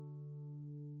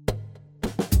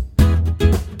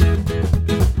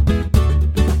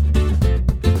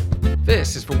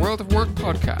World of Work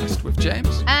podcast with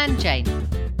James and Jane.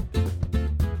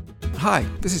 Hi,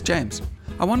 this is James.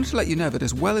 I wanted to let you know that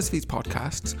as well as these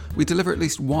podcasts, we deliver at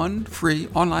least one free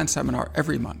online seminar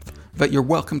every month that you're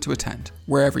welcome to attend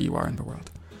wherever you are in the world.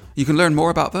 You can learn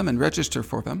more about them and register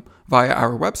for them via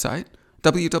our website,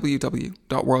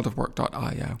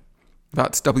 www.worldofwork.io.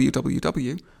 That's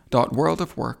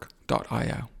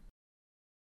www.worldofwork.io.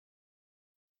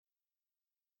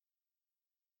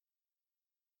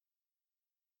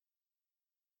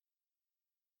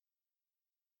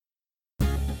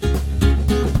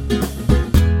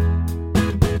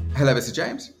 Hello, this is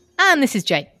James. And this is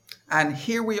Jane. And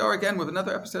here we are again with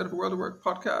another episode of the World of Work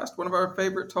podcast. One of our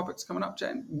favourite topics coming up,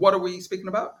 Jane. What are we speaking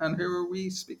about and who are we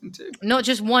speaking to? Not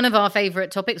just one of our favourite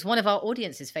topics, one of our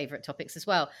audience's favourite topics as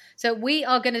well. So we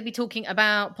are going to be talking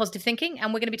about positive thinking,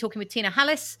 and we're going to be talking with Tina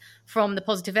Hallis from The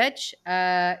Positive Edge.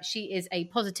 She is a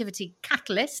positivity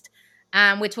catalyst,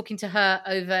 and we're talking to her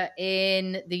over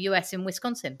in the US in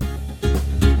Wisconsin.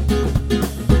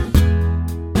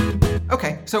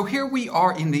 Okay, so here we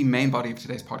are in the main body of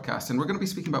today's podcast, and we're going to be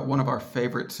speaking about one of our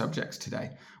favorite subjects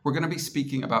today. We're going to be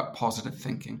speaking about positive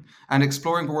thinking and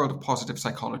exploring the world of positive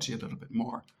psychology a little bit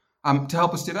more. To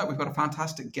help us do that, we've got a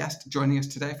fantastic guest joining us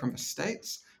today from the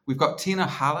States. We've got Tina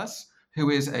Hallis, who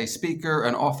is a speaker,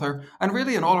 an author, and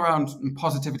really an all-around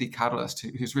positivity catalyst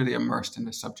who's really immersed in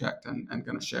this subject and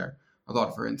going to share a lot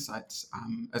of her insights,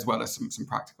 as well as some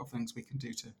practical things we can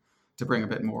do to bring a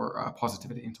bit more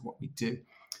positivity into what we do.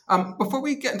 Before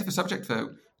we get into the subject, though,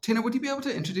 Tina, would you be able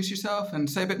to introduce yourself and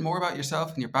say a bit more about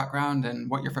yourself and your background and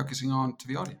what you're focusing on to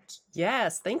the audience?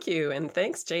 Yes, thank you. And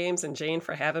thanks, James and Jane,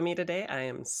 for having me today. I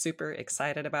am super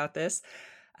excited about this.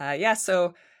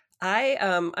 So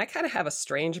I kind of have a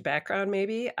strange background,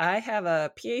 maybe. I have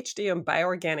a PhD in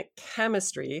bioorganic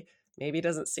chemistry. Maybe it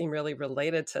doesn't seem really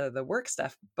related to the work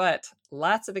stuff, but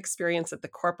lots of experience at the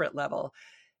corporate level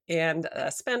and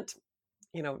spent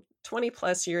 20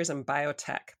 plus years in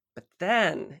biotech. But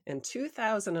then in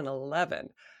 2011,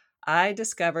 I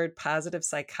discovered positive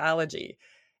psychology.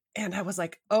 And I was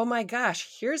like, oh my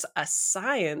gosh, here's a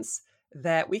science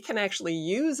that we can actually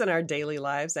use in our daily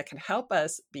lives that can help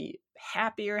us be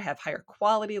happier, have higher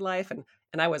quality life. And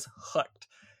I was hooked.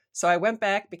 So I went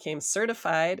back, became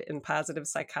certified in positive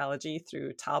psychology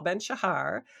through Tal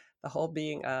Ben-Shahar, the whole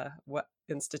being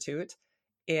institute,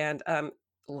 and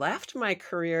left my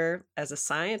career as a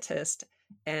scientist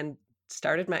and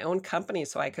started my own company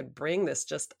so I could bring this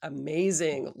just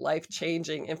amazing,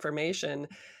 life-changing information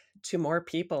to more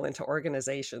people and to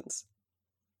organizations.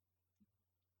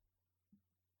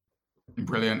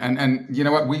 Brilliant. And you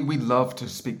know what? We love to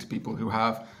speak to people who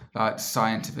have that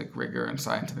scientific rigor and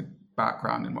scientific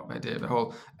background in what they do. The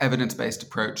whole evidence-based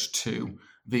approach to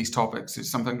these topics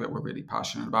is something that we're really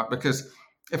passionate about because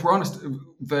if we're honest,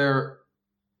 there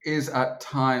is at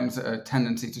times a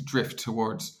tendency to drift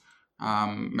towards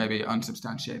maybe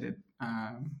unsubstantiated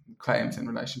claims in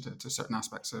relation to certain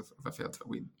aspects of a field that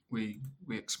we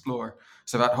explore.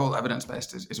 So that whole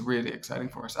evidence-based is really exciting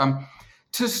for us.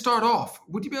 To start off,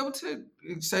 would you be able to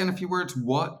say in a few words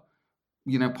what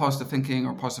positive thinking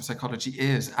or positive psychology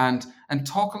is, and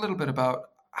talk a little bit about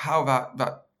how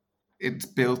that it's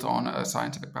built on a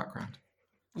scientific background?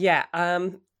 Yeah.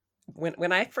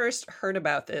 When I first heard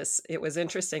about this, it was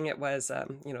interesting. It was,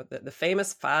 the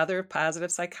famous father of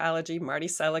positive psychology, Marty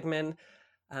Seligman,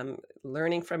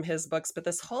 learning from his books. But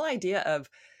this whole idea of,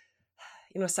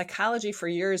 psychology for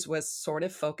years was sort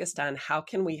of focused on how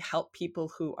can we help people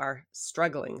who are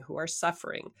struggling, who are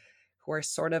suffering, who are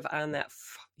sort of on that,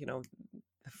 the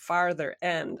farther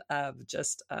end of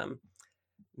just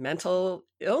mental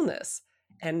illness.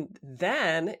 And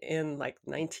then in like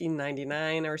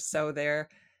 1999 or so there,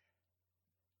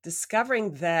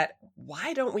 discovering that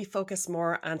why don't we focus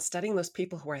more on studying those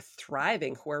people who are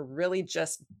thriving, who are really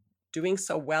just doing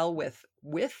so well with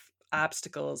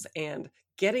obstacles and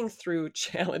getting through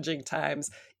challenging times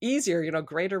easier,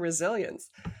 greater resilience.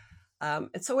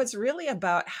 And so it's really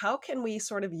about how can we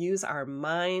sort of use our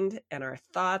mind and our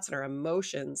thoughts and our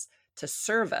emotions to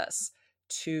serve us,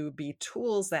 to be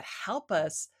tools that help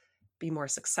us be more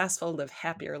successful, live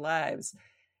happier lives.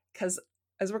 Because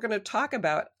as we're going to talk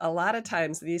about, a lot of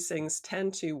times these things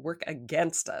tend to work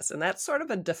against us. And that's sort of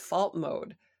a default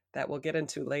mode that we'll get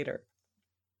into later.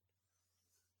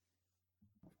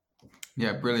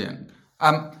 Yeah, brilliant.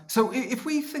 So if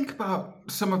we think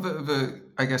about some of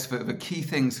the key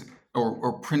things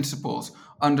or principles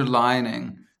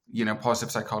underlining,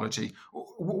 positive psychology,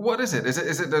 what is it? Is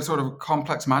it a sort of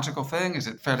complex magical thing? Is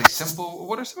it fairly simple?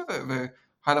 What are some of the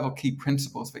high-level key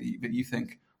principles that you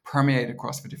think permeate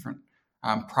across the different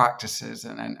practices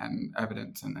and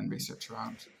evidence and research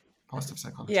around positive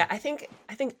psychology? Yeah, I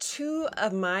think two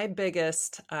of my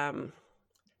biggest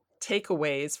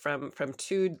takeaways from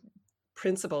two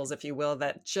principles, if you will,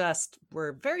 that just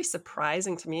were very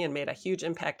surprising to me and made a huge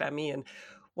impact on me. And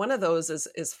one of those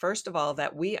is first of all,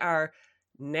 that we are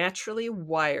naturally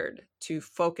wired to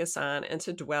focus on and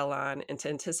to dwell on and to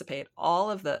anticipate all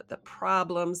of the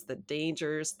problems, the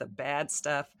dangers, the bad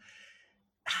stuff.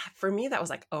 For me, that was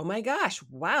like, oh my gosh,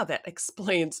 wow, that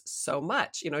explains so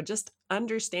much. Just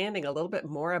understanding a little bit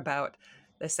more about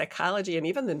the psychology and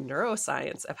even the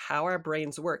neuroscience of how our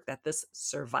brains work, that this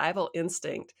survival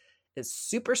instinct is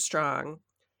super strong,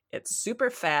 it's super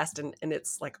fast, and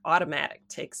it's like automatic,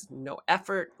 takes no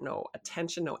effort, no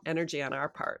attention, no energy on our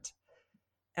part.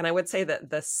 And I would say that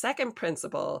the second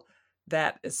principle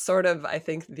that is sort of, I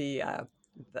think, the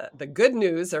good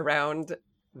news around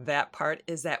that part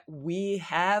is that we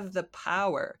have the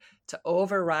power to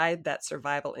override that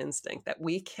survival instinct, that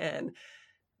we can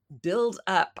build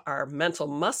up our mental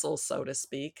muscles, so to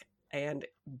speak, and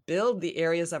build the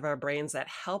areas of our brains that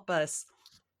help us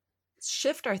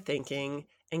shift our thinking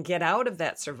and get out of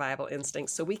that survival instinct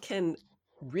so we can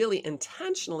really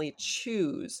intentionally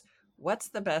choose what's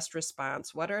the best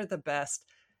response, what are the best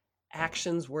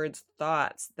actions, words,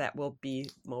 thoughts that will be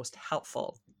most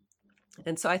helpful.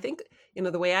 And so I think,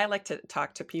 the way I like to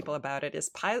talk to people about it is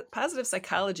positive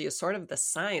psychology is sort of the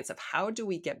science of how do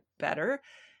we get better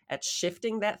at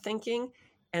shifting that thinking.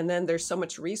 And then there's so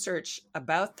much research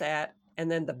about that. And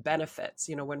then the benefits,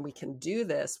 when we can do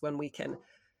this, when we can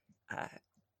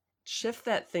shift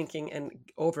that thinking and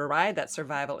override that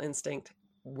survival instinct,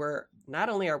 we're not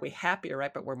only are we happier,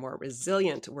 right, but we're more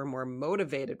resilient, we're more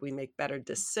motivated, we make better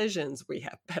decisions, we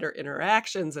have better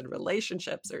interactions and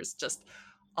relationships. There's just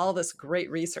all this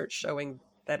great research showing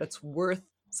that it's worth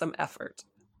some effort.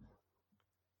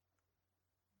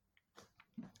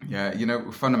 Yeah,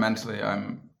 fundamentally,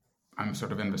 I'm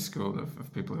sort of in the school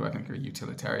of people who I think are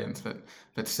utilitarians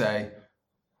that say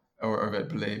or that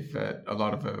believe that a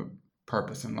lot of the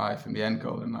purpose in life and the end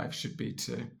goal in life should be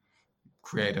to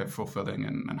create a fulfilling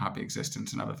and happy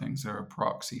existence, and other things are a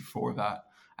proxy for that.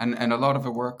 And a lot of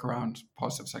the work around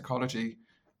positive psychology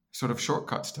sort of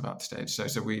shortcuts to that stage.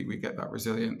 So we get that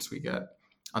resilience, we get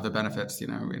other benefits,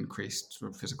 increased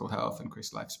sort of physical health,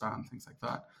 increased lifespan, things like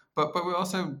that. But we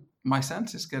also, my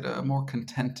sense is, get a more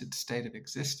contented state of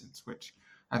existence, which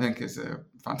I think is a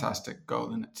fantastic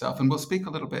goal in itself. And we'll speak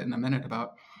a little bit in a minute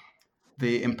about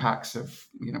the impacts of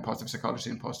positive psychology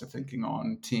and positive thinking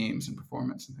on teams and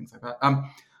performance and things like that.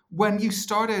 When you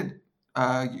started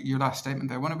your last statement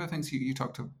there, one of the things you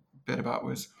talked a bit about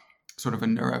was sort of a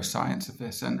neuroscience of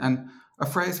this, and a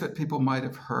phrase that people might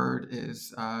have heard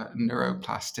is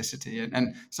neuroplasticity,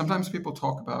 and sometimes people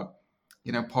talk about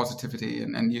positivity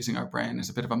and using our brain as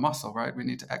a bit of a muscle, right? We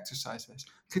need to exercise this.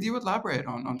 Could you elaborate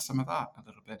on some of that a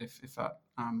little bit, if that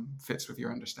fits with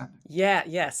your understanding? Yeah,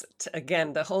 yes.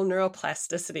 Again, the whole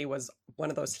neuroplasticity was one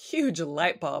of those huge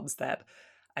light bulbs that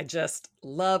I just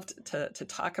loved to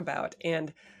talk about.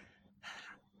 And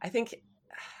I think,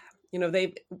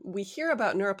 we hear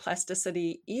about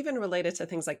neuroplasticity even related to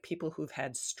things like people who've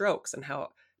had strokes and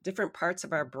how different parts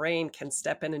of our brain can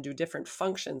step in and do different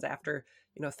functions after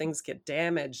things get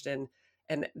damaged, and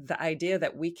the idea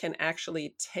that we can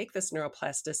actually take this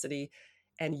neuroplasticity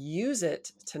and use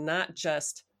it to not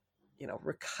just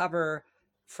recover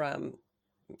from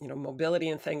mobility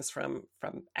and things from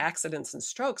accidents and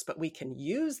strokes, but we can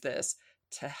use this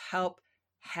to help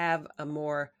have a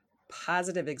more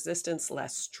positive existence,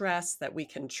 less stress, that we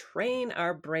can train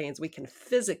our brains, we can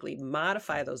physically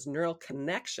modify those neural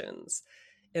connections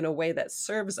in a way that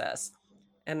serves us.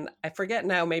 And I forget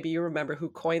now, maybe you remember who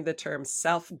coined the term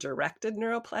self-directed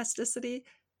neuroplasticity.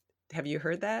 Have you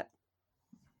heard that?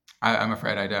 I'm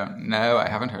afraid I don't. No, I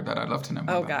haven't heard that. I'd love to know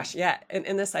more about gosh, yeah.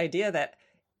 And this idea that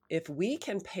if we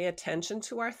can pay attention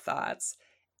to our thoughts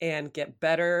and get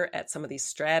better at some of these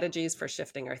strategies for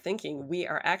shifting our thinking, we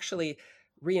are actually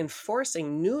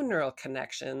reinforcing new neural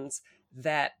connections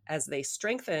that, as they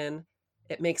strengthen,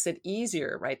 it makes it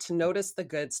easier, right, to notice the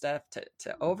good stuff,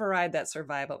 to override that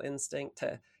survival instinct,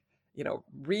 to,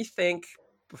 rethink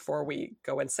before we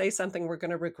go and say something we're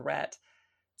going to regret.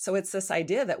 So it's this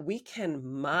idea that we can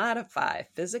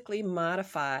physically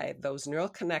modify those neural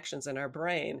connections in our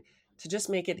brain to just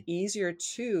make it easier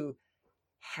to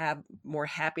have more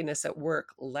happiness at work,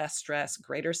 less stress,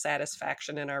 greater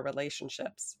satisfaction in our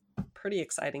relationships. Pretty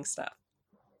exciting stuff.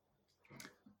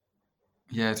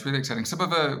 Yeah, it's really exciting. Some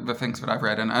of the things that I've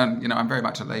read, and I'm very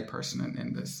much a layperson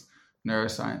in this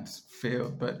neuroscience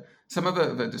field, but some of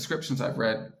the descriptions I've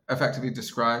read effectively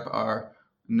describe our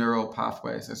neural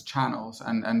pathways as channels,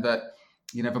 and that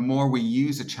the more we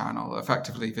use a channel,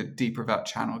 effectively, the deeper that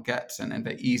channel gets, and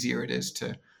the easier it is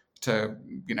to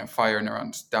fire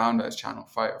neurons down those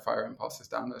channels, fire impulses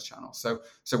down those channels. So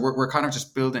we're kind of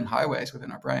just building highways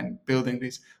within our brain, building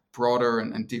these broader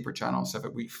and deeper channels so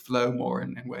that we flow more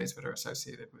in ways that are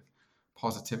associated with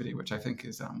positivity, which I think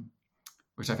is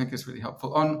really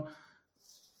helpful.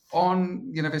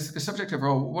 On the subject of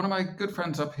role, one of my good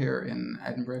friends up here in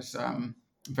Edinburgh is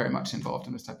very much involved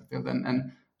in this type of field,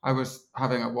 and I was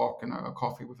having a walk and a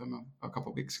coffee with him a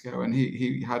couple of weeks ago, and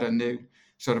he had a new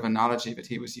sort of analogy that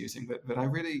he was using that I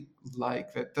really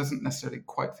like, that doesn't necessarily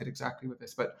quite fit exactly with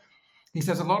this, but he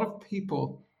says a lot of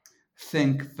people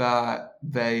think that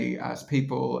they, as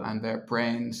people, and their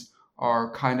brains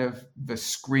are kind of the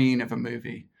screen of a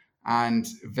movie, and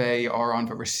they are on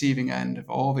the receiving end of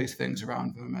all these things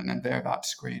around them, and then they're that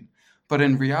screen. But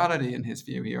in reality, in his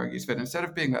view, he argues that instead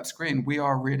of being that screen, we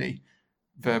are really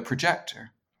the projector.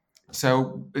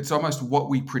 So it's almost what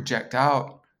we project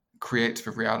out creates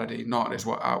the reality, not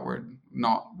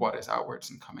what is outwards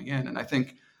and coming in. And I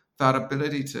think that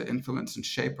ability to influence and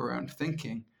shape our own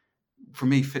thinking, for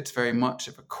me, fits very much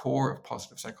at the core of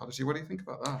positive psychology. What do you think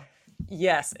about that?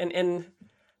 Yes, and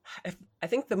I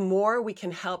think the more we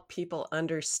can help people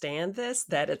understand this,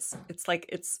 that it's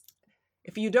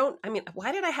if you don't, I mean,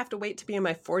 why did I have to wait to be in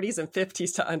my 40s and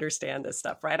 50s to understand this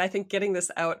stuff, right? I think getting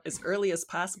this out as early as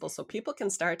possible so people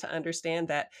can start to understand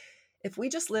that if we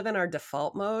just live in our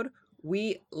default mode,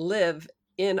 we live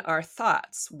in our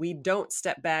thoughts. We don't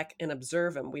step back and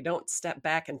observe them. We don't step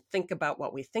back and think about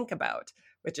what we think about,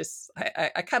 which is,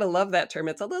 I kind of love that term.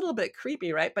 It's a little bit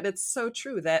creepy, right? But it's so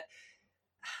true that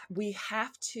we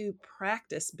have to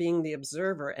practice being the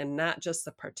observer and not just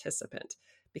the participant.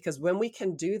 Because when we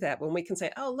can do that, when we can say,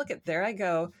 oh, look at, there I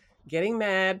go, getting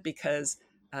mad because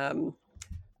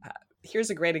here's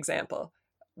a great example.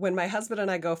 When my husband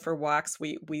and I go for walks,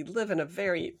 we live in a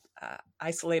very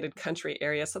isolated country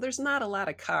area, so there's not a lot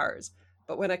of cars.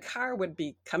 But when a car would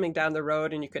be coming down the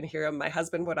road and you can hear him, my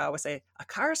husband would always say, a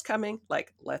car's coming,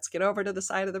 like, let's get over to the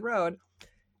side of the road.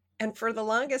 And for the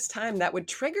longest time, that would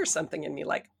trigger something in me,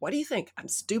 like, what do you think? I'm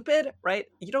stupid, right?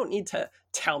 You don't need to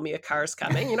tell me a car's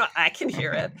coming. I can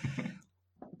hear it.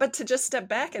 But to just step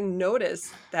back and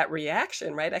notice that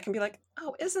reaction, right? I can be like,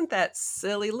 oh, isn't that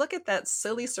silly? Look at that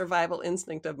silly survival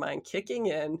instinct of mine kicking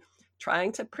in,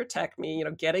 trying to protect me,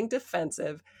 getting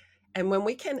defensive. And when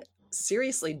we can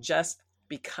seriously just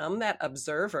become that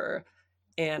observer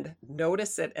and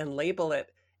notice it and label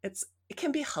it, it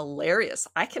can be hilarious.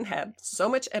 I can have so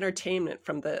much entertainment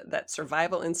from that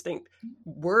survival instinct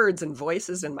words and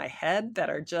voices in my head that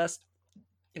are just,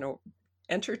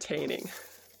 entertaining.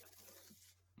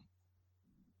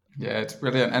 Yeah, it's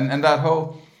brilliant. And that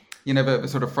whole, the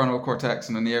sort of frontal cortex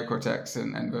and the neocortex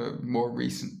and the more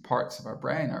recent parts of our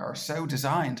brain are so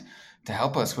designed to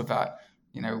help us with that,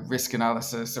 risk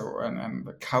analysis and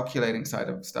the calculating side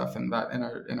of stuff, and that in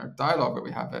our dialogue that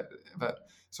we have that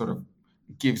sort of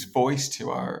gives voice to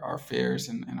our fears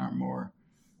and our more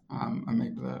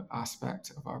amygdala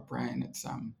aspect of our brain.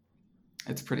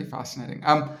 It's pretty fascinating.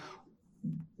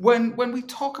 When we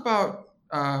talk about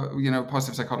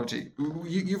positive psychology,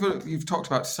 you've talked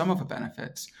about some of the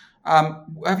benefits.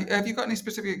 Have you got any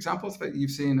specific examples that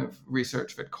you've seen of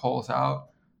research that calls out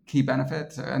key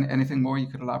benefits? Anything more you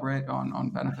could elaborate on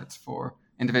benefits for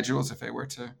individuals if they were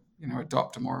to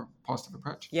adopt a more positive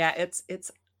approach? Yeah,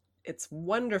 it's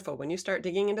wonderful when you start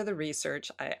digging into the research.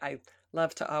 I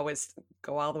love to always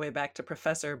go all the way back to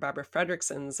Professor Barbara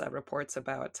Fredrickson's reports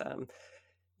about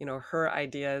her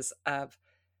ideas of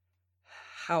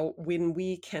how when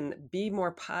we can be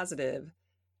more positive,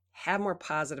 have more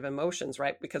positive emotions,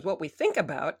 right? Because what we think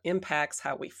about impacts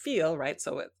how we feel, right?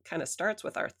 So it kind of starts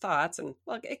with our thoughts, and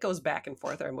well, it goes back and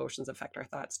forth. Our emotions affect our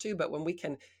thoughts too. But when we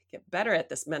can get better at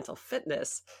this mental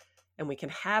fitness and we can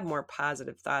have more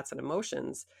positive thoughts and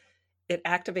emotions, it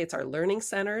activates our learning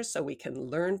centers so we can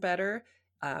learn better.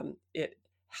 It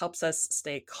helps us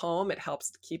stay calm. It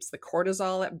keeps the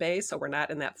cortisol at bay so we're not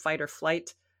in that fight or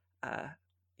flight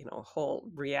whole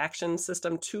reaction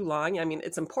system too long. I mean,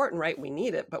 it's important, right? We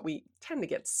need it, but we tend to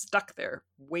get stuck there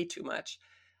way too much.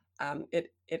 It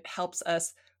helps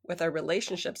us with our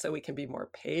relationships so we can be more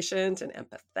patient and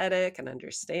empathetic and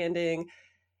understanding.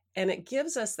 And it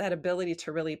gives us that ability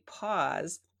to really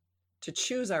pause, to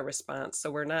choose our response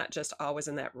so we're not just always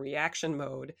in that reaction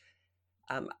mode.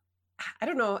 I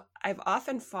don't know. I've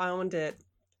often found it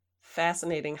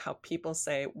fascinating how people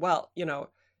say, well,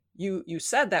 you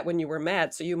said that when you were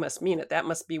mad, so you must mean it. That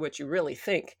must be what you really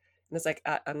think. And it's like,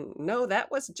 no,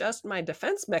 that was just my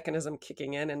defense mechanism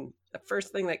kicking in. And the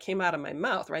first thing that came out of my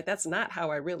mouth, right? That's not how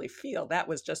I really feel. That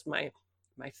was just my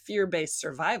my fear-based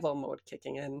survival mode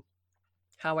kicking in.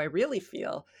 How I really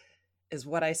feel is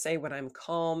what I say when I'm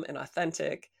calm and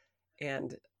authentic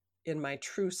and in my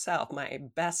true self, my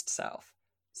best self.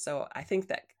 So I think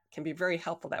that can be very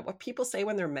helpful. That what people say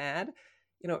when they're mad,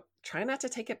 try not to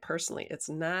take it personally. It's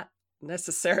not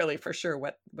necessarily for sure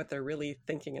what they're really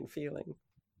thinking and feeling.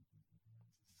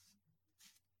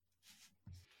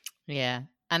 Yeah.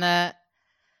 And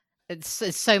it's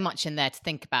so much in there to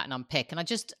think about and unpick. And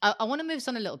I want to move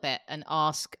on a little bit and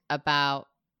ask about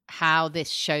how this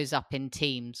shows up in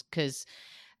teams, because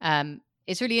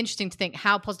it's really interesting to think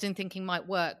how positive thinking might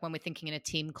work when we're thinking in a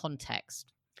team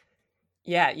context.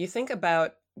 Yeah, you think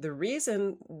about the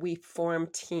reason we form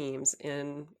teams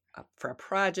for a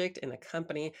project in a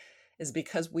company is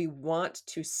because we want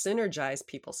to synergize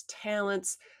people's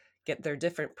talents, get their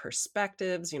different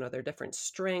perspectives, their different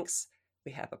strengths.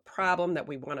 We have a problem that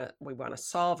we want to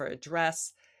solve or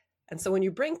address. And so when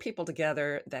you bring people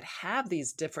together that have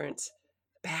these different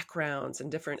backgrounds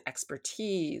and different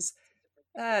expertise,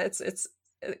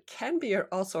 it can be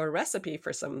also a recipe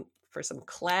for some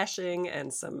clashing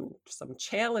and some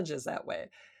challenges that way.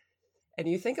 And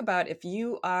you think about if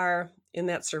you are in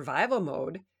that survival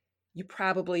mode, you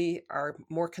probably are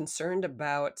more concerned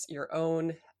about your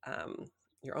own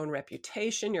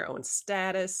reputation, your own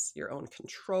status, your own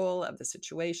control of the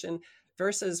situation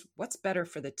versus what's better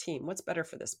for the team, what's better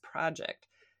for this project.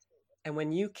 And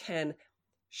when you can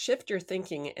shift your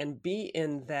thinking and be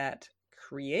in that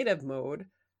creative mode,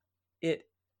 it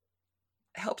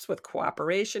helps with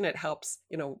cooperation. It helps,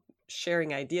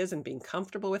 sharing ideas and being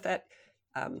comfortable with that.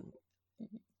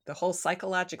 The whole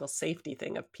psychological safety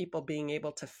thing of people being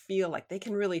able to feel like they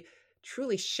can really,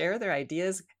 truly share their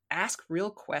ideas, ask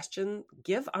real questions,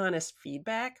 give honest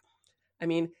feedback. I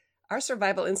mean, our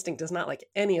survival instinct does not like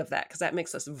any of that because that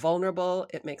makes us vulnerable.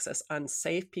 It makes us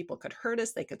unsafe. People could hurt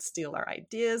us. They could steal our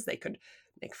ideas. They could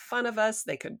make fun of us.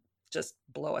 They could just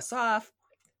blow us off.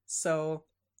 So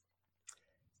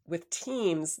with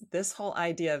teams, this whole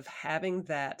idea of having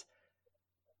that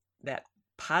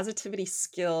positivity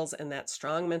skills and that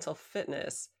strong mental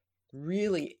fitness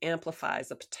really amplifies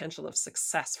the potential of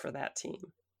success for that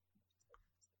team.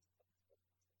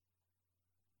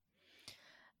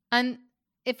 And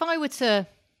if I were to,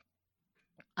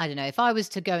 I don't know, if I was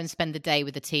to go and spend the day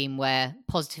with a team where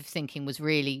positive thinking was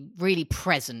really, really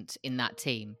present in that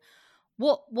team,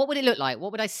 what would it look like?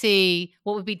 What would I see?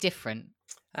 What would be different?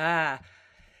 I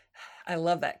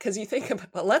love that. Because you think about,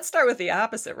 well, let's start with the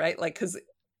opposite, right? Like, because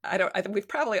I think we've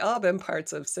probably all been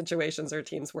parts of situations or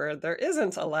teams where there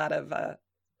isn't a lot of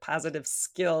positive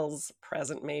skills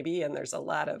present, maybe, and there's a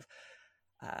lot of,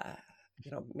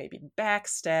 maybe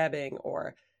backstabbing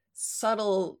or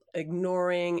subtle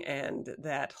ignoring and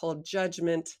that whole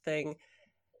judgment thing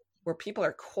where people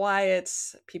are quiet,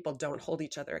 people don't hold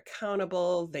each other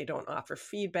accountable, they don't offer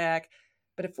feedback.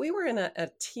 But if we were in a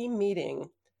team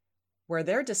meeting where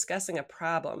they're discussing a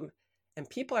problem and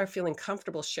people are feeling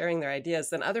comfortable sharing their ideas,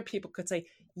 then other people could say,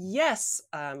 yes,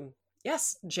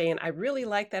 Jane, I really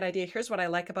like that idea. Here's what I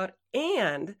like about it.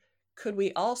 And could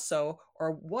we also,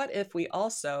 or what if we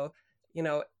also,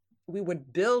 we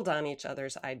would build on each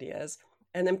other's ideas,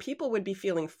 and then people would be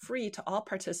feeling free to all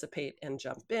participate and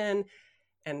jump in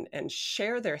and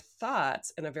share their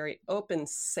thoughts in a very open,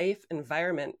 safe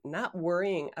environment, not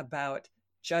worrying about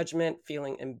judgment,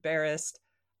 feeling embarrassed,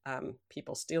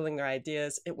 people stealing their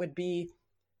ideas. It would be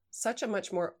such a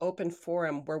much more open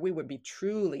forum where we would be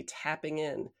truly tapping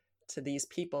in to these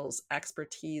people's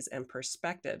expertise and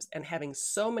perspectives and having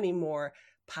so many more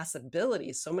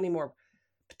possibilities, so many more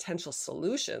potential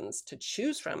solutions to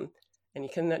choose from. And you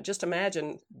can just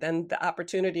imagine then the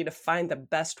opportunity to find the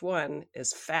best one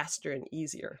is faster and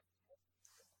easier.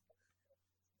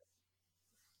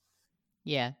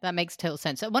 Yeah, that makes total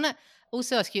sense. I want to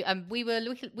also ask you, we were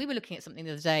looking at something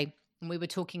the other day, and we were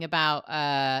talking about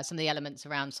some of the elements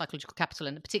around psychological capital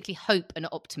and particularly hope and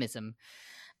optimism.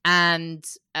 And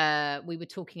we were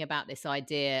talking about this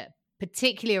idea,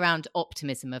 particularly around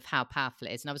optimism, of how powerful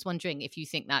it is. And I was wondering if you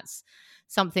think that's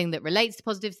something that relates to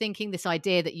positive thinking, this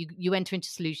idea that you enter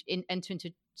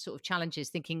into sort of challenges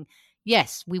thinking,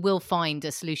 yes, we will find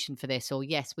a solution for this, or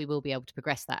yes, we will be able to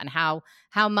progress that. And how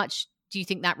much do you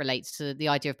think that relates to the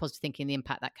idea of positive thinking and the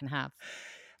impact that can have?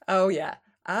 Oh, yeah.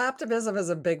 Optimism is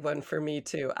a big one for me,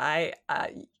 too.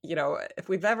 If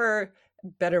we've ever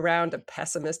been around a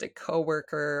pessimistic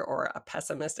coworker or a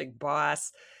pessimistic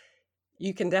boss,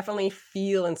 you can definitely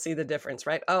feel and see the difference,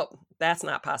 right? Oh, that's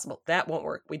not possible. That won't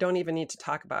work. We don't even need to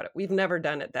talk about it. We've never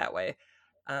done it that way.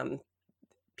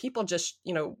 People just,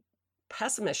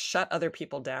 pessimists shut other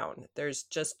people down. There's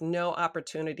just no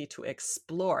opportunity to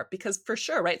explore, because for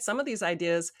sure, right, some of these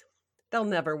ideas, they'll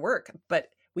never work, but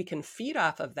we can feed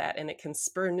off of that and it can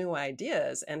spur new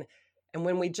ideas. And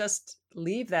when we just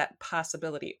leave that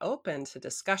possibility open to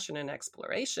discussion and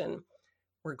exploration,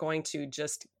 we're going to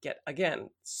just get, again,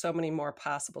 so many more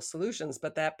possible solutions.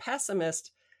 But that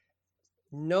pessimist,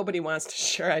 nobody wants to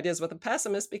share ideas with a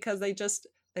pessimist, because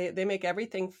they make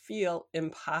everything feel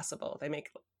impossible. They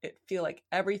make it feel like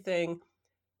everything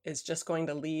is just going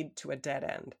to lead to a dead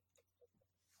end.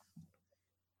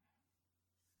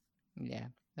 Yeah.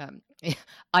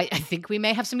 I think we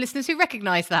may have some listeners who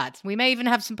recognize that. We may even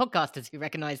have some podcasters who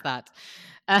recognize that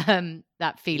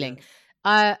feeling.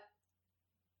 Yeah.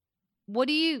 What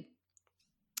do you?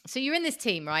 So you're in this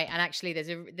team, right? And actually,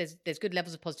 there's good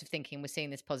levels of positive thinking. We're seeing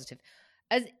this positive.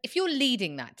 As if you're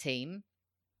leading that team,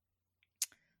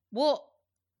 what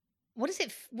is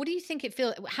it? What do you think it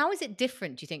feels? How is it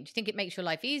different? Do you think it makes your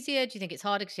life easier? Do you think it's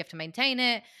harder because you have to maintain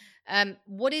it?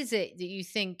 What is it that you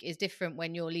think is different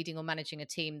when you're leading or managing a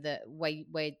team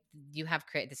where you have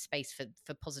created this space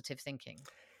for positive thinking?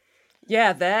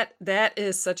 Yeah, that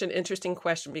is such an interesting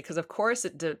question, because of course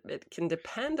it can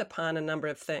depend upon a number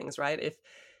of things, right?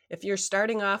 If you're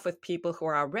starting off with people who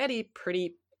are already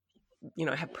pretty,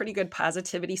 have pretty good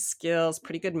positivity skills,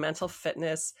 pretty good mental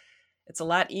fitness, it's a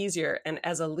lot easier. And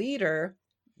as a leader,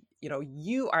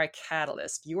 you are a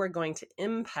catalyst. You are going to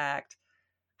impact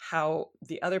how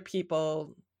the other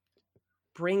people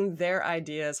bring their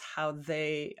ideas, how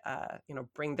they,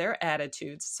 bring their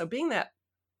attitudes. So being that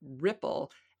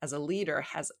ripple as a leader,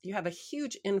 you have a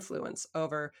huge influence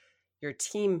over your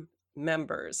team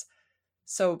members.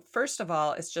 So first of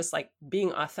all, it's just like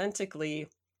being authentically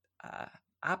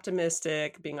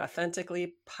optimistic, being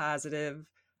authentically positive,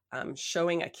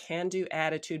 showing a can-do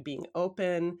attitude, being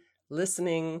open,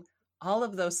 listening. All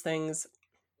of those things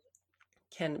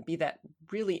can be that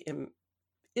really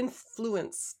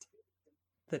influenced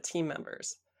the team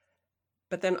members.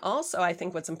 But then also, I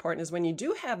think what's important is when you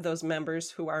do have those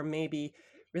members who are maybe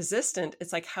resistant,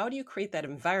 it's like, how do you create that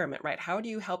environment, right? How do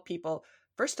you help people,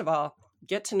 first of all,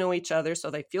 get to know each other so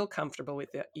they feel comfortable with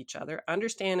each other,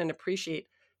 understand and appreciate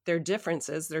their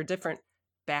differences, their different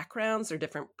backgrounds, their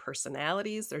different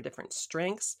personalities, their different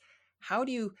strengths? How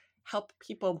do you help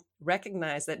people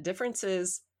recognize that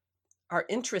differences are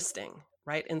interesting,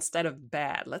 right? Instead of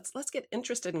bad. Let's get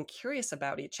interested and curious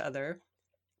about each other,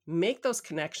 make those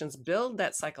connections, build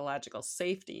that psychological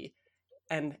safety.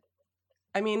 And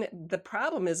I mean, the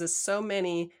problem is so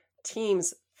many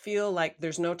teams feel like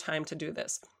there's no time to do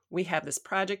this. We have this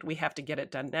project, we have to get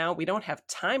it done now. We don't have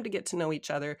time to get to know each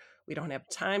other. We don't have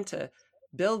time to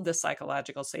build the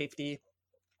psychological safety.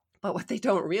 But what they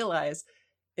don't realize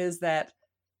is that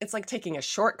it's like taking a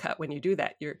shortcut when you do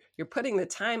that. You're putting the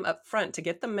time up front to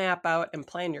get the map out and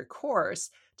plan your course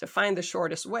to find the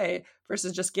shortest way,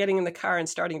 versus just getting in the car and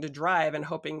starting to drive and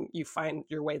hoping you find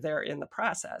your way there in the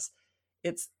process.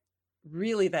 It's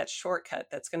really that shortcut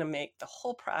that's going to make the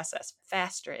whole process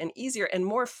faster and easier and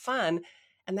more fun.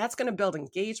 And that's going to build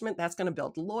engagement. That's going to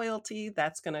build loyalty.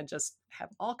 That's going to just have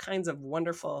all kinds of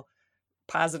wonderful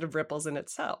positive ripples in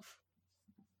itself.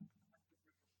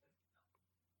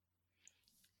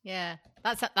 Yeah,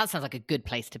 that sounds like a good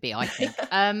place to be, I think.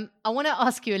 I want to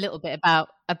ask you a little bit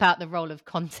about the role of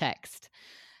context.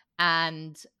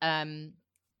 And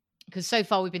because so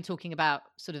far we've been talking about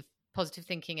sort of positive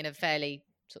thinking in a fairly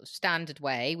sort of standard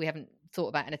way. We haven't thought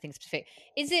about anything specific.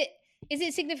 Is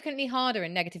it significantly harder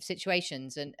in negative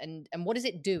situations? And what does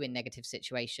it do in negative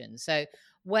situations? So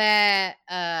where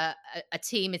a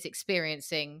team is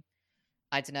experiencing,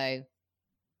 I don't know,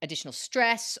 additional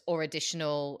stress or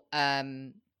additional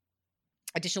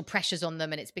pressures on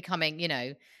them, and it's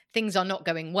becoming, things are not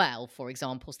going well, for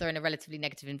example, so they're in a relatively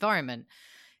negative environment.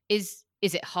 Is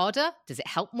it harder? Does it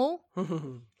help more?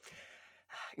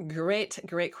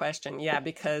 Great question. Yeah,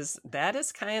 because that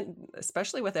is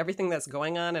especially with everything that's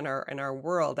going on in our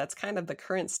world, that's kind of the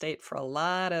current state for a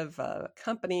lot of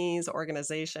companies,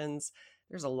 organizations.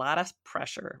 There's a lot of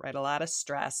pressure, right? A lot of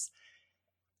stress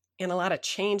and a lot of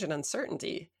change and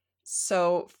uncertainty.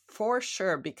 So for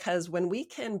sure, because when we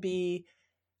can be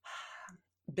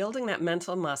building that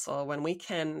mental muscle, when we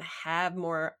can have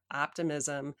more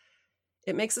optimism,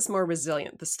 it makes us more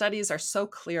resilient. The studies are so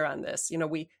clear on this.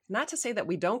 Not to say that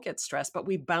we don't get stressed, but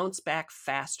we bounce back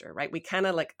faster, right? We kind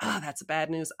of like, oh, that's bad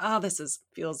news. Oh,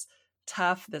 feels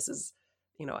tough. This is,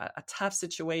 a tough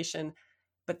situation.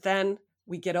 But then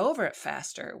we get over it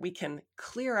faster. We can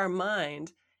clear our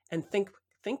mind and think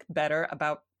better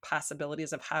about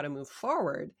possibilities of how to move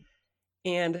forward.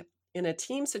 And in a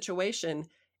team situation,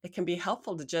 it can be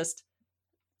helpful to just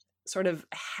sort of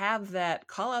have that,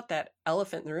 call out that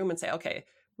elephant in the room and say, okay,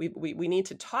 we need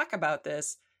to talk about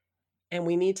this, and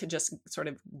we need to just sort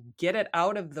of get it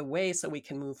out of the way so we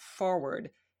can move forward.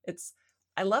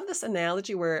 I love this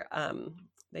analogy where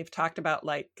they've talked about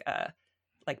like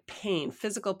pain,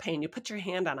 physical pain. You put your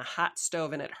hand on a hot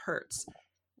stove and it hurts.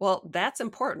 Well, that's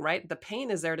important, right? The pain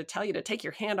is there to tell you to take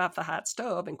your hand off the hot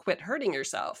stove and quit hurting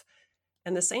yourself.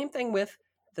 And the same thing with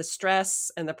the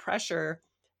stress and the pressure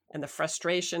and the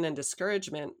frustration and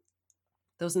discouragement.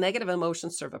 Those negative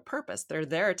emotions serve a purpose. They're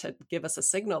there to give us a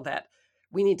signal that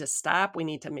we need to stop. We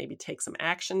need to maybe take some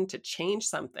action to change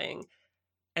something,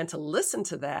 and to listen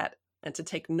to that and to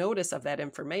take notice of that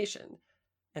information,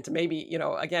 and to maybe,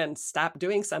 again, stop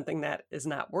doing something that is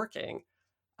not working.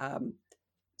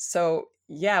 So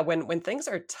yeah, when things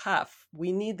are tough,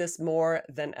 we need this more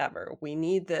than ever. We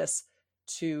need this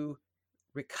to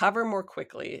recover more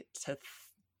quickly, to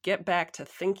get back to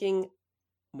thinking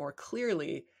more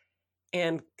clearly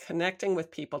and connecting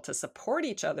with people to support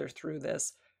each other through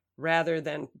this, rather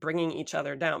than bringing each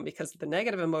other down, because the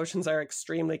negative emotions are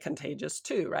extremely contagious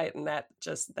too, right? And that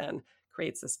just then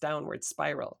creates this downward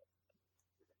spiral.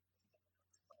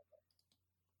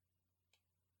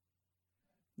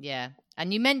 Yeah.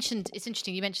 And you mentioned, it's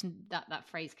interesting, you mentioned that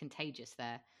phrase contagious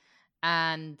there.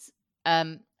 And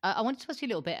I wanted to ask you a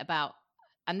little bit about,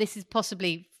 and this is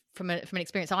possibly from an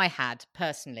experience I had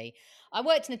personally. I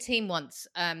worked in a team once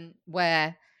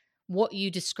where what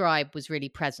you described was really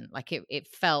present. Like it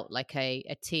felt like a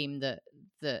team that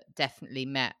definitely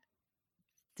met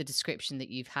the description that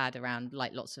you've had around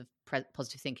like lots of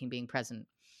positive thinking being present.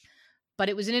 But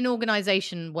it was in an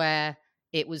organization where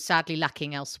it was sadly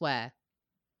lacking elsewhere.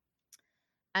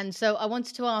 And so I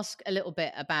wanted to ask a little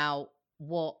bit about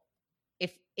what,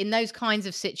 if in those kinds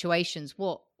of situations,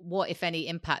 what if any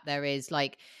impact there is.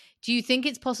 Like, do you think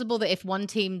it's possible that if one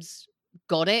team's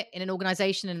got it in an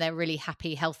organization and they're a really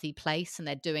happy, healthy place and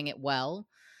they're doing it well,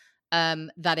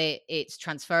 that it's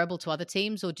transferable to other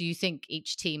teams? Or do you think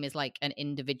each team is like an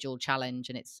individual challenge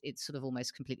and it's sort of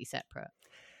almost completely separate?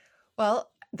 Well,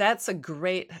 that's a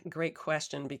great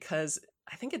question, because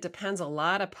I think it depends a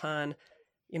lot upon,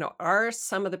 are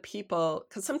some of the people,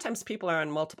 because sometimes people are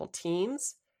on multiple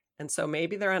teams. And so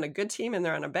maybe they're on a good team and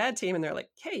they're on a bad team, and they're like,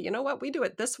 hey, you know what? We do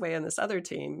it this way in this other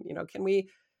team. Can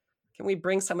we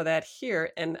bring some of that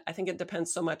here? And I think it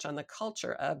depends so much on the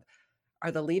culture of,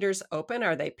 are the leaders open?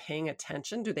 Are they paying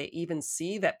attention? Do they even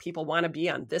see that people want to be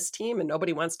on this team and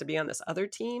nobody wants to be on this other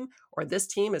team? Or this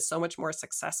team is so much more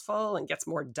successful and gets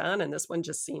more done, and this one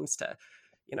just seems to,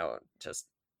 just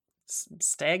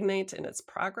stagnate in its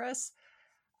progress.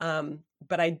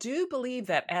 But I do believe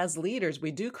that as leaders,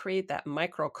 we do create that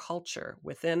microculture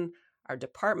within our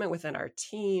department, within our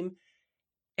team,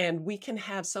 and we can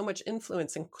have so much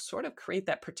influence and sort of create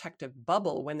that protective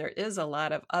bubble when there is a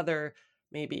lot of other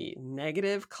maybe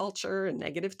negative culture and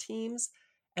negative teams.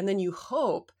 And then you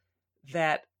hope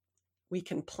that we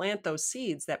can plant those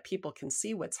seeds, that people can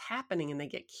see what's happening and they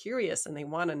get curious and they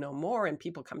want to know more, and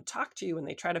people come talk to you and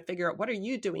they try to figure out, what are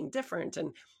you doing different?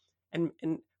 And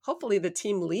hopefully the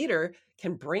team leader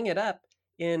can bring it up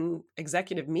in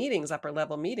executive meetings, upper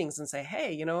level meetings, and say,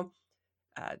 hey,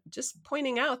 just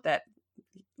pointing out that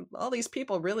all these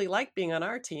people really like being on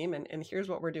our team, and here's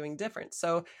what we're doing different.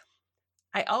 So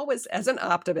I always, as an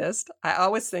optimist, I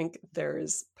always think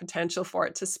there's potential for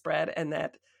it to spread, and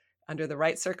that under the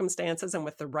right circumstances and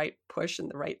with the right push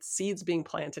and the right seeds being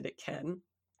planted, it can.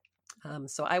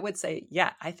 So I would say,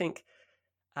 yeah, I think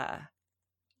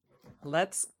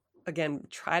let's, again,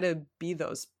 try to be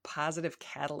those positive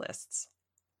catalysts.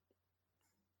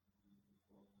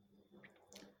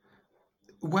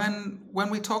 When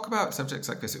we talk about subjects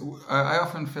like this, I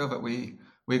often feel that we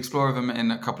explore them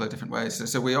in a couple of different ways.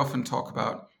 So we often talk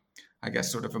about, I guess,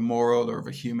 sort of a moral or of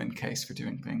a human case for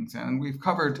doing things, and we've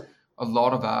covered a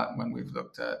lot of that when we've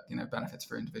looked at benefits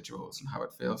for individuals and how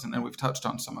it feels, and then we've touched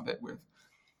on some of it with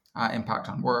impact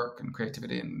on work and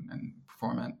creativity and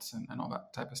performance and all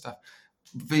that type of stuff.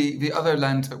 The other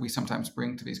lens that we sometimes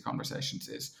bring to these conversations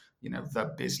is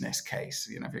the business case.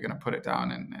 If you're going to put it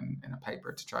down in a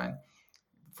paper to try and,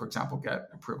 for example, get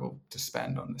approval to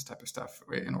spend on this type of stuff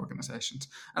in organizations.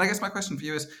 And I guess my question for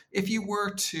you is, if you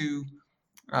were to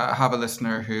have a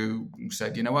listener who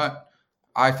said, you know what,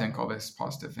 I think all this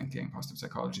positive thinking, positive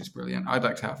psychology is brilliant. I'd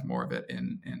like to have more of it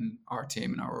in our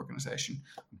team, in our organization,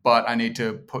 but I need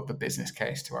to put the business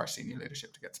case to our senior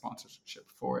leadership to get sponsorship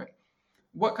for it.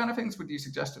 What kind of things would you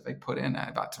suggest that they put in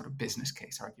that sort of business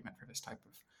case argument for this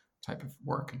type of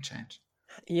work and change?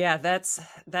 Yeah, that's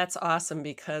awesome,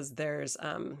 because there's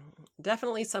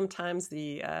definitely sometimes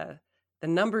the the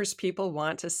numbers people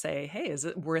want to say, hey, is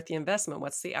it worth the investment?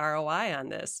 What's the ROI on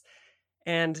this?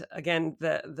 And again,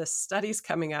 the studies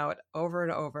coming out over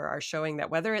and over are showing that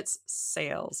whether it's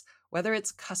sales, whether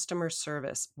it's customer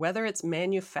service, whether it's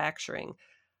manufacturing,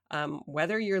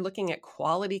 whether you're looking at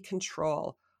quality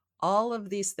control, all of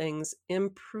these things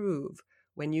improve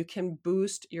when you can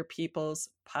boost your people's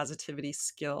positivity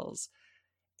skills.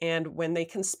 And when they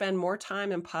can spend more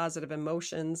time in positive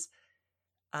emotions,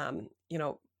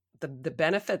 the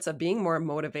benefits of being more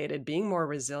motivated, being more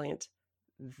resilient,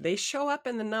 they show up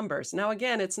in the numbers. Now,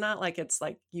 again, it's not like it's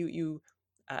like you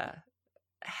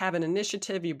have an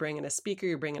initiative, you bring in a speaker,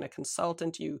 you bring in a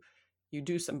consultant, you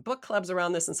do some book clubs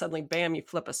around this, and suddenly, bam, you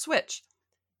flip a switch.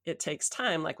 It takes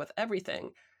time, like with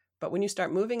everything. But when you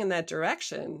start moving in that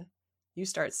direction, you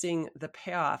start seeing the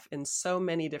payoff in so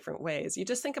many different ways. You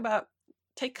just think about,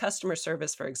 take customer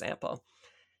service, for example.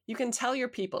 You can tell your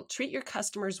people, treat your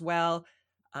customers well,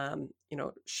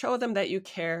 show them that you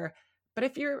care. But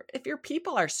if your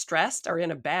people are stressed or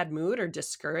in a bad mood or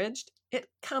discouraged, it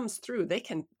comes through. They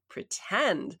can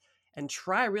pretend and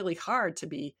try really hard to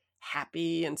be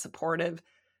happy and supportive,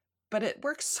 but it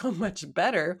works so much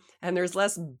better, and there's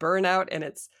less burnout, and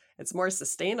it's more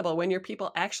sustainable when your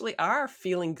people actually are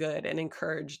feeling good and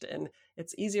encouraged, and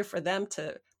it's easier for them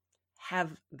to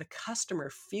have the customer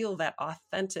feel that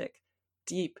authentic,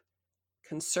 deep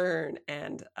concern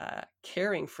and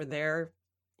caring for their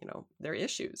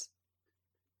issues.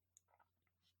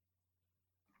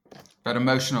 That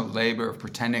emotional labor of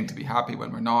pretending to be happy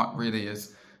when we're not really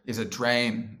is a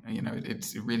drain.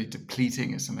 It's really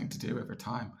depleting, is something to do over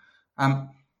time.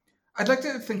 I'd like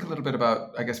to think a little bit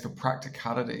about, I guess, for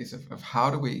practicalities of how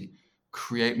do we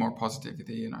create more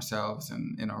positivity in ourselves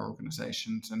and in our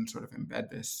organizations, and sort of embed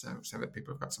this so that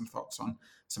people have got some thoughts on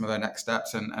some of their next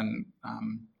steps. And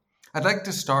I'd like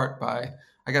to start by,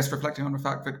 I guess, reflecting on the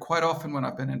fact that quite often when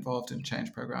I've been involved in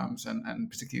change programs, and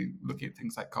particularly looking at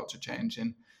things like culture change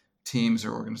in teams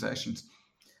or organizations,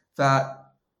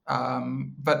 that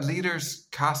leaders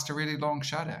cast a really long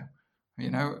shadow,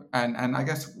 and I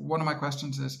guess one of my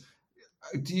questions is,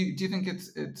 do you think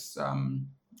it's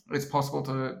possible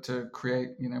to create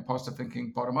positive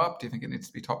thinking bottom up? Do you think it needs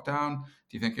to be top down?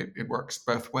 Do you think it works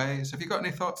both ways? Have you got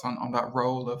any thoughts on that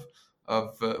role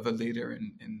of a leader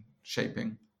in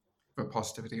shaping the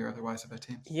positivity or otherwise of a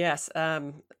team? Yes,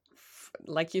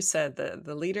 like you said,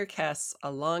 the leader casts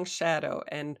a long shadow,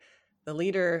 and the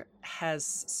leader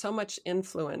has so much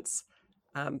influence.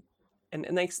 And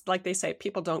they say,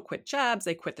 people don't quit jobs,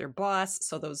 they quit their boss.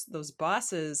 So those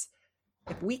bosses,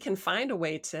 if we can find a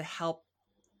way to help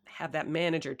have that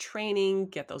manager training,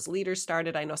 get those leaders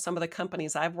started. I know some of the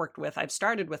companies I've worked with, I've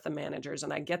started with the managers,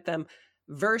 and I get them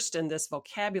versed in this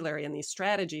vocabulary and these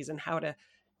strategies and how to,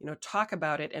 talk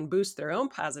about it and boost their own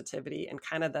positivity and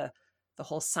kind of the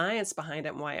whole science behind it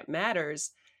and why it matters.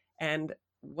 And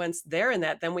once they're in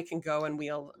that, then we can go and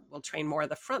we'll train more of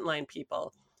the frontline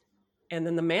people. And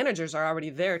then the managers are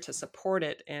already there to support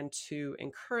it and to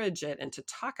encourage it and to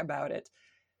talk about it.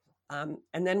 And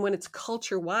then when it's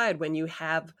culture wide, when you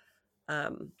have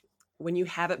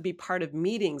it be part of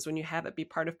meetings, when you have it be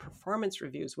part of performance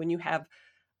reviews, when you have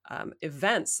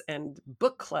events and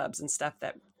book clubs and stuff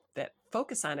that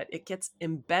focus on it, it gets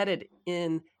embedded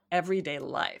in everyday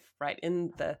life, right?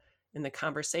 In the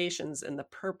conversations, in the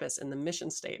purpose, in the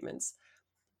mission statements.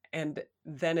 And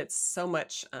then it's so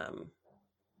much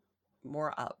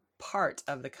more a part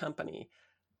of the company.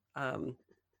 I'm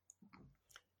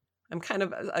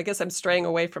I guess I'm straying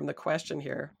away from the question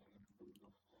here.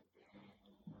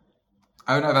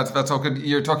 Oh no, that's all good.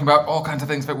 You're talking about all kinds of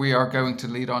things that we are going to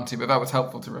lead on to, but that was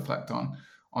helpful to reflect on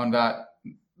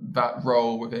that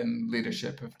role within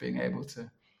leadership of being able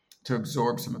to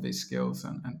absorb some of these skills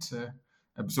and to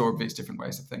absorb these different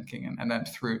ways of thinking, and then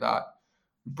through that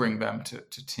bring them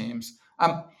to teams.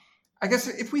 I guess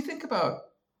if we think about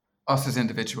us as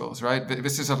individuals, right?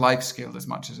 This is a life skill as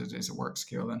much as it is a work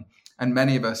skill, and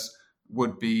many of us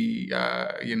would be,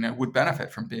 would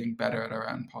benefit from being better at our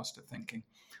own positive thinking.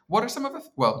 What are some of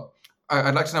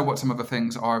I'd like to know what some of the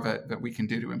things are that we can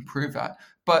do to improve that.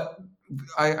 But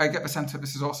I get the sense that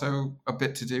this is also a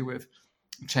bit to do with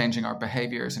changing our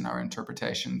behaviors and our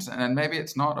interpretations. And maybe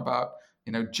it's not about,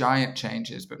 giant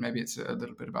changes, but maybe it's a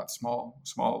little bit about small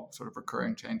sort of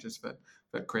recurring changes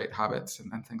that create habits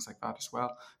and things like that as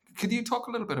well. Could you talk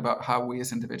a little bit about how we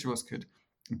as individuals could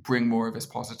bring more of this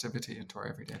positivity into our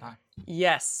everyday life?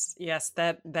 Yes,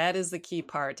 that is the key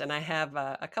part. And I have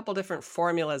a couple different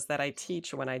formulas that I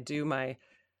teach when I do my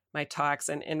talks,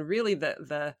 and really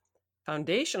the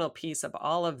foundational piece of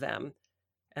all of them.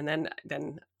 And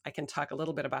then I can talk a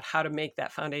little bit about how to make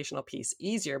that foundational piece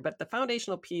easier. But the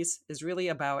foundational piece is really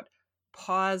about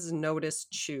pause, notice,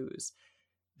 choose.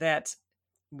 That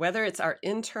whether it's our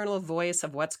internal voice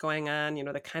of what's going on,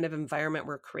 the kind of environment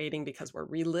we're creating because we're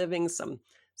reliving some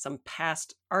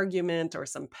past argument or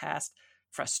some past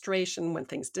frustration when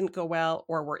things didn't go well,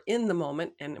 or we're in the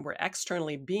moment and we're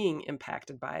externally being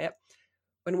impacted by it,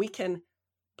 when we can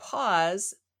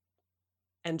pause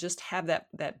and just have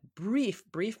that brief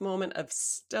moment of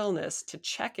stillness to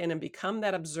check in and become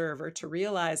that observer, to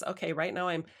realize, okay, right now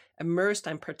I'm immersed,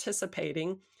 I'm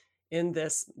participating in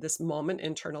this moment,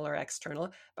 internal or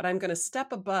external, but I'm going to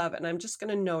step above and I'm just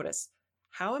going to notice,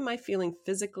 how am I feeling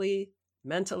physically,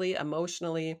 mentally,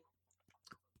 emotionally?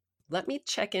 Let me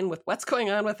check in with what's going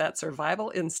on with that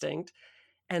survival instinct.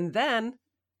 And then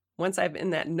once I'm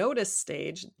in that notice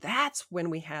stage, that's when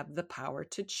we have the power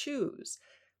to choose.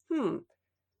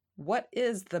 What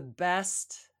is the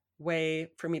best way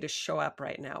for me to show up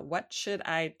right now? What should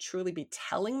I truly be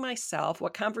telling myself?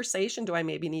 What conversation do I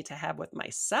maybe need to have with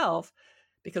myself?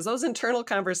 Because those internal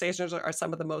conversations are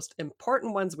some of the most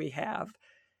important ones we have.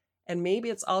 And maybe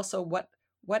it's also what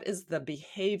is the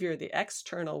behavior, the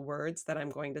external words that I'm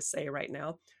going to say right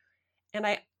now. And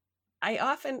I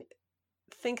often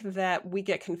think that we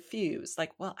get confused,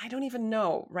 like, well, I don't even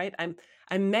know, right?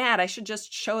 I'm mad. I should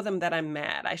just show them that I'm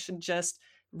mad. I should just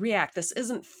react. This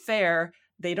isn't fair.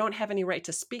 They don't have any right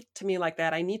to speak to me like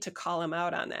that. I need to call them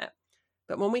out on that.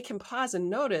 But when we can pause and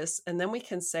notice, and then we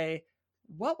can say,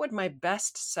 what would my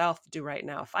best self do right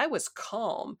now? If I was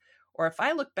calm, or if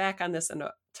I look back on this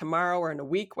tomorrow or in a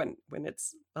week when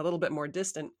it's a little bit more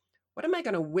distant, what am I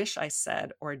going to wish I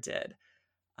said or did?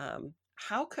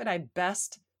 How could I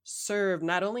best serve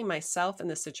not only myself in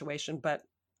this situation, but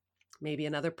maybe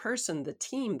another person, the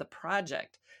team, the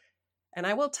project? And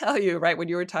I will tell you, right, what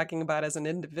you were talking about as an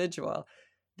individual,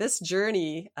 this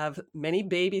journey of many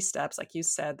baby steps, like you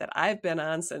said, that I've been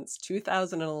on since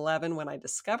 2011 when I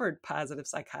discovered positive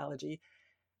psychology,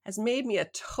 has made me a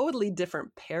totally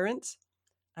different parent,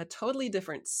 a totally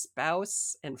different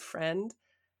spouse and friend.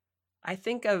 I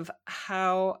think of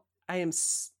how I am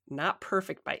not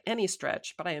perfect by any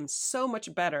stretch, but I am so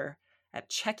much better at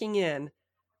checking in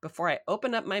before I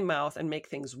open up my mouth and make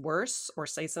things worse, or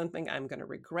say something I'm going to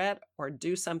regret, or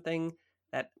do something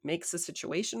that makes the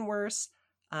situation worse.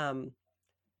 And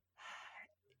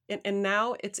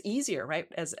now it's easier, right?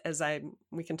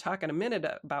 We can talk in a minute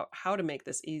about how to make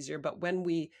this easier. But when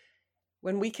we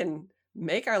can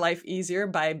make our life easier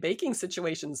by making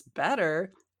situations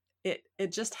better,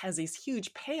 it just has these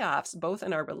huge payoffs, both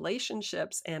in our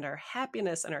relationships and our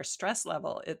happiness and our stress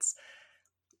level.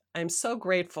 I'm so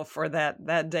grateful for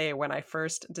that day when I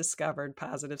first discovered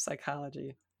positive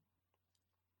psychology.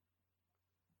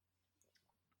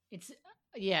 It's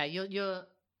you're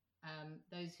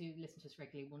those who listen to us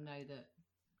regularly will know that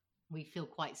we feel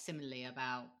quite similarly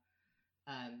about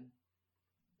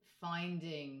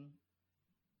finding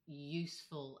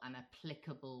useful and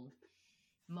applicable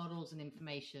models and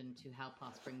information to help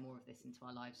us bring more of this into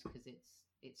our lives, because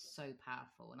it's so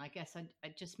powerful. And I guess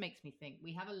it just makes me think,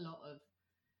 we have a lot of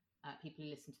people who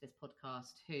listen to this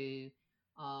podcast who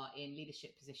are in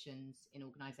leadership positions in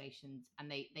organizations, and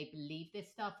they believe this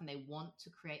stuff, and they want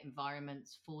to create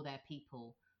environments for their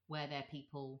people where their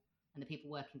people and the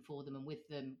people working for them and with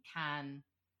them can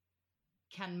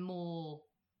more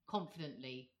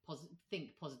confidently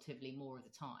think positively more of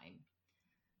the time.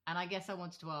 And I guess I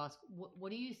wanted to ask, what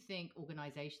do you think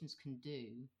organizations can do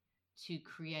to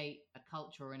create a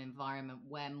culture or an environment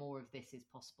where more of this is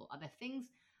possible? Are there things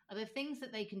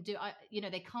that they can do?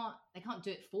 They can't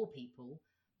do it for people,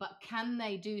 but can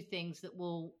they do things that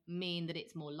will mean that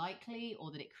it's more likely,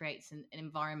 or that it creates an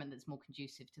environment that's more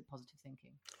conducive to positive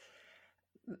thinking?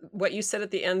 What you said at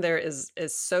the end there is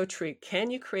so true.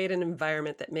 Can you create an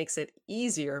environment that makes it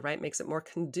easier, right? Makes it more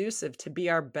conducive to be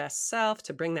our best self,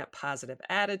 to bring that positive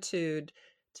attitude,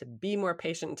 to be more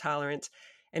patient and tolerant.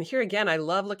 And here again, I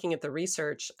love looking at the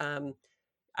research.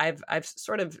 I've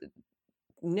sort of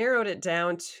narrowed it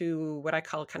down to what I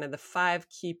call kind of the 5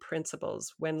 key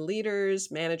principles. When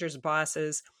leaders, managers,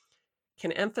 bosses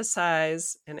can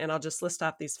emphasize, and I'll just list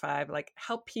off these 5, like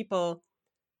help people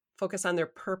focus on their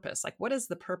purpose. Like, what is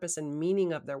the purpose and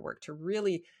meaning of their work? To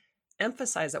really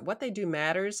emphasize that what they do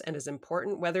matters and is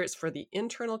important, whether it's for the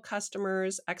internal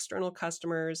customers, external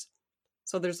customers.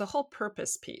 So there's a whole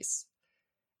purpose piece.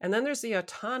 And then there's the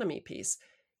autonomy piece,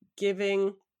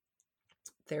 giving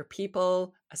their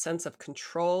people a sense of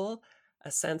control,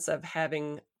 a sense of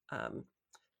having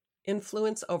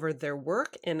influence over their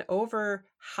work and over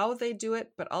how they do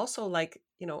it, but also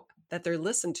that they're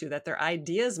listened to, that their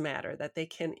ideas matter, that they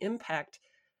can impact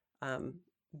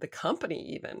the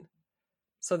company even.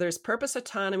 So there's purpose,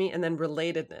 autonomy, and then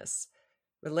relatedness.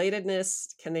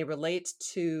 Relatedness, can they relate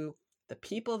to the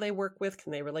people they work with?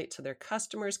 Can they relate to their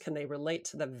customers? Can they relate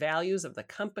to the values of the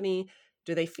company?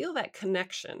 Do they feel that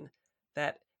connection,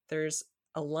 that there's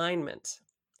alignment?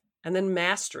 And then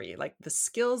mastery, like the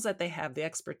skills that they have, the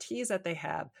expertise that they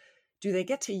have, do they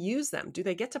get to use them? Do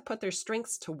they get to put their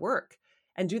strengths to work?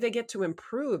 And do they get to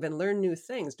improve and learn new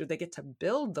things? Do they get to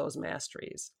build those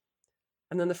masteries?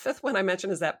 And then the fifth one I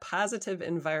mentioned is that positive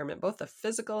environment, both the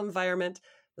physical environment,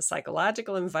 the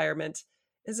psychological environment.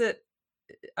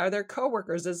 Are their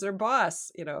coworkers, is their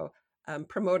boss,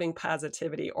 promoting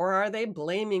positivity, or are they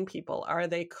blaming people? Are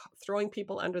they throwing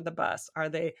people under the bus? Are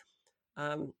they,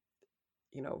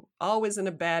 always in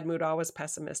a bad mood, always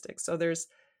pessimistic? So there's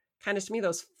kind of, to me,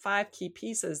 those 5 key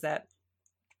pieces that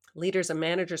leaders and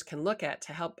managers can look at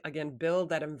to help, again, build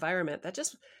that environment that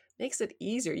just makes it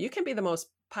easier. You can be the most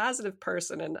positive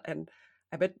person, and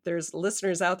I bet there's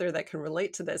listeners out there that can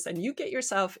relate to this, and you get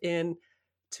yourself in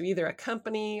to either a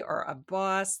company or a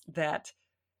boss that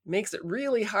makes it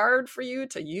really hard for you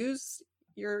to use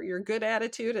your good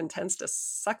attitude and tends to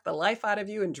suck the life out of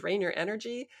you and drain your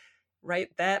energy, right?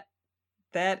 That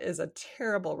is a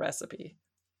terrible recipe.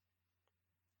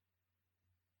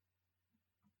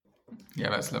 Yeah,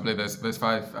 that's lovely. Those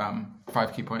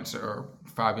 5 key points are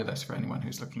fabulous for anyone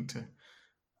who's looking to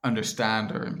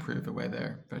understand or improve the way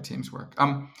their teams work.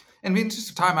 In the interest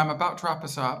of time, I'm about to wrap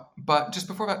us up, but just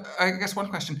before that, I guess one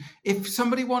question: if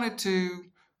somebody wanted to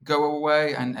go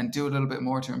away and do a little bit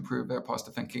more to improve their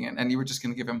positive thinking, and you were just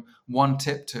going to give them one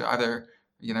tip to either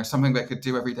something they could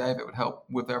do every day that would help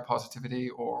with their positivity,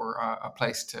 or a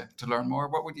place to learn more,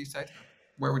 what would you say to them?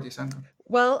 Where would you send them?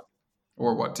 Well,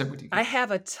 or what tip would you give? I have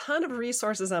a ton of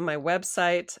resources on my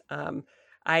website.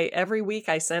 Every week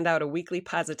I send out a weekly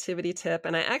positivity tip,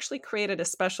 and I actually created a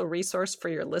special resource for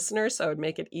your listeners, so it would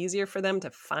make it easier for them to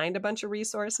find a bunch of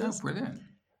resources. Oh, brilliant.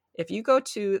 If you go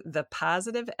to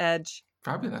thepositiveedge.net,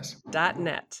 Fabulous.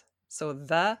 So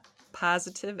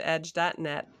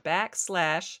thepositiveedge.net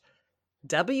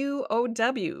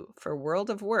 /WOW for World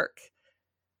of Work.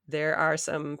 There are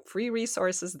some free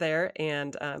resources there,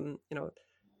 and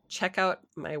check out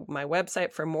my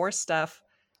website for more stuff.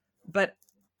 But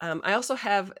I also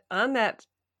have on that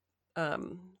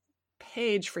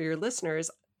page for your listeners,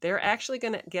 they're actually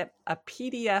going to get a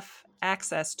PDF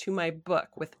access to my book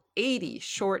with 80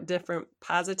 short different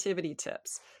positivity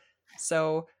tips.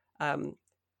 So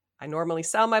I normally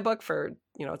sell my book for,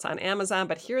 it's on Amazon,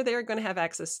 but here they're going to have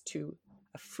access to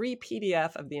a free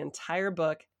PDF of the entire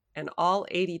book and all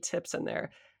 80 tips in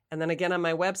there. And then again, on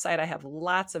my website, I have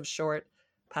lots of short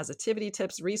positivity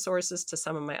tips, resources to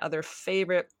some of my other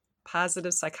favorite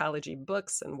positive psychology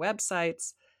books and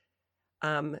websites.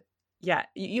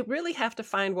 You really have to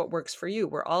find what works for you.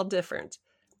 We're all different.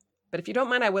 But if you don't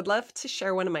mind, I would love to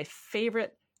share one of my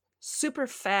favorite super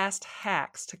fast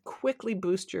hacks to quickly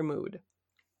boost your mood.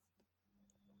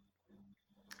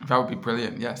 That would be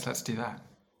brilliant. Yes, let's do that.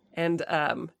 And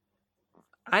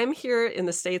I'm here in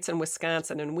the States in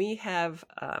Wisconsin, and we have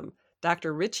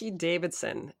Dr. Richie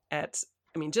Davidson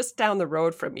just down the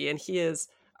road from me, and he is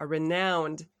a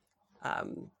renowned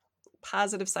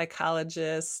positive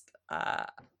psychologist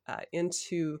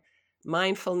into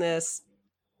mindfulness,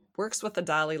 works with the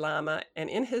Dalai Lama, and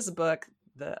in his book,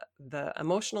 The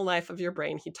Emotional Life of Your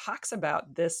Brain, he talks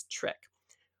about this trick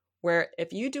where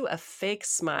if you do a fake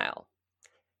smile,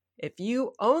 if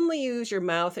you only use your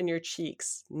mouth and your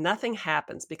cheeks, nothing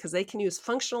happens because they can use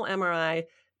functional MRI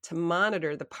to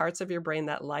monitor the parts of your brain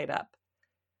that light up.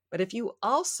 But if you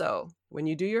also, when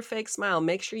you do your fake smile,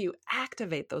 make sure you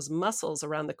activate those muscles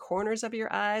around the corners of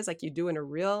your eyes like you do in a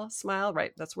real smile,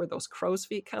 right? That's where those crow's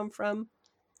feet come from.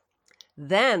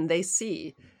 Then they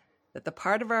see that the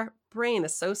part of our brain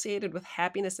associated with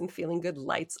happiness and feeling good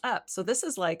lights up. So this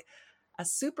is like a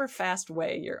super fast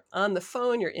way. You're on the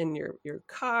phone, you're in your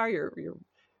car, you're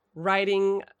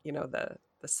riding, the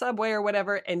subway or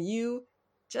whatever, and you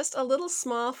just a little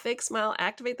small fake smile,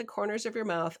 activate the corners of your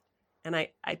mouth. And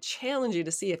I challenge you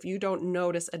to see if you don't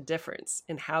notice a difference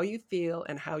in how you feel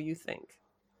and how you think.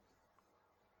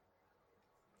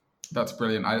 That's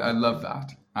brilliant. I love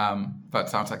that. That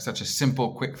sounds like such a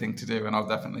simple, quick thing to do, and I'll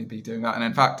definitely be doing that. And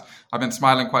in fact, I've been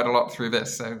smiling quite a lot through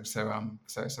this, so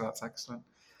that's excellent.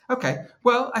 Okay,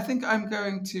 well, I think I'm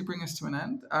going to bring us to an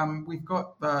end. We've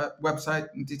got the website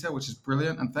in detail, which is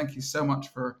brilliant, and thank you so much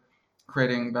for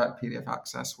creating that PDF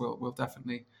access. We'll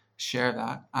definitely share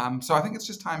that. So I think it's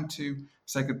just time to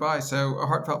say goodbye. So a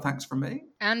heartfelt thanks from me.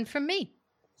 And from me.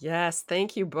 Yes,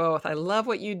 thank you both. I love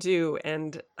what you do,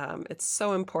 and it's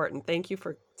so important. Thank you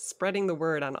for spreading the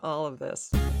word on all of this.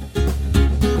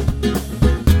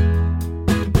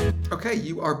 Okay,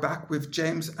 you are back with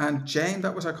James and Jane.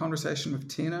 That was our conversation with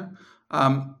Tina.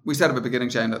 We said at the beginning,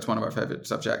 Jane, that's one of our favorite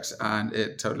subjects, and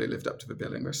it totally lived up to the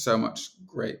billing. There's so much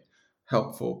great,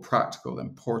 helpful, practical,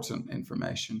 important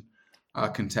information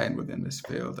contained within this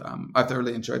field. I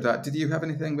thoroughly enjoyed that. Did you have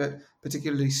anything that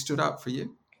particularly stood out for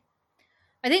you?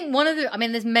 I think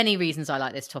there's many reasons I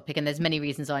like this topic and there's many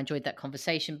reasons I enjoyed that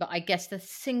conversation. But I guess the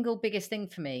single biggest thing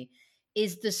for me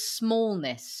is the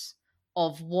smallness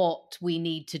of what we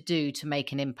need to do to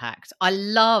make an impact.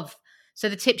 So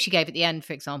the tips you gave at the end,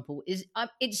 for example, is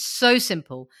it's so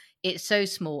simple. It's so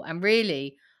small. And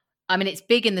really, it's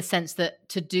big in the sense that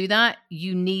to do that,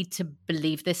 you need to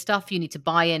believe this stuff. You need to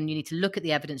buy in. You need to look at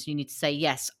the evidence. You need to say,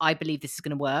 yes, I believe this is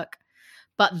going to work.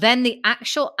 But then the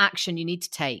actual action you need to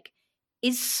take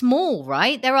is small,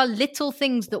 right? There are little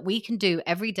things that we can do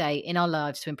every day in our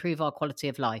lives to improve our quality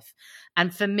of life.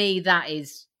 And for me, that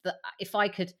is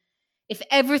if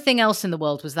everything else in the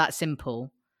world was that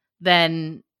simple,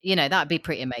 then, that'd be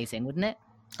pretty amazing, wouldn't it?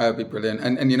 That would be brilliant.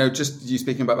 And just you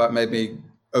speaking about that made me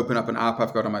open up an app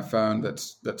I've got on my phone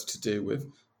that's to do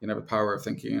with, the power of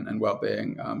thinking and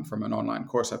well-being from an online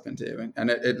course I've been doing. And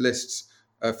it lists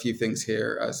a few things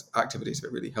here as activities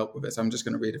that really help with this. I'm just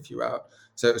going to read a few out.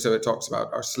 So it talks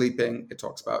about our sleeping, it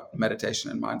talks about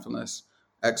meditation and mindfulness,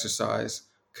 exercise,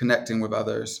 connecting with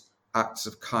others, acts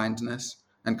of kindness.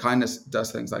 And kindness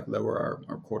does things like lower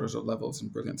our cortisol levels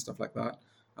and brilliant stuff like that.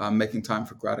 Making time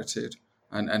for gratitude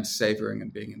and savoring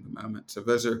and being in the moment. So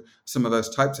those are some of those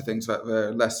types of things that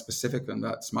are less specific than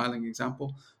that smiling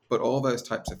example, but all those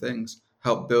types of things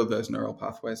help build those neural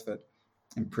pathways that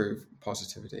improve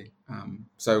positivity.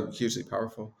 So hugely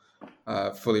powerful.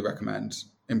 Fully recommend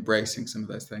embracing some of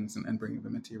those things and bringing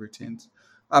them into your routines.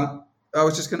 I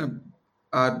was just going to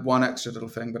add one extra little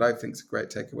thing that I think is a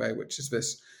great takeaway, which is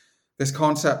this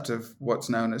concept of what's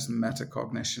known as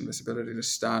metacognition, this ability to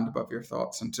stand above your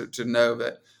thoughts and to know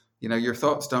that, your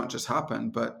thoughts don't just happen,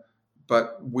 but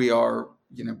we are,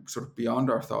 sort of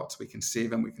beyond our thoughts. We can see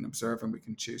them, we can observe them, we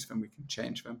can choose them, we can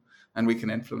change them, and we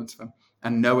can influence them.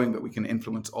 And knowing that we can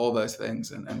influence all those things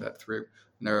and that through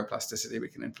neuroplasticity, we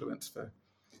can influence the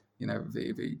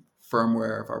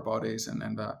firmware of our bodies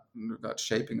and that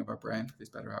shaping of our brain for these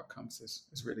better outcomes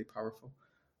is really powerful.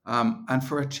 And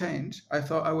for a change, I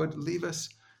thought I would leave us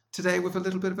today with a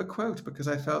little bit of a quote because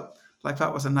I felt like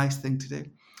that was a nice thing to do.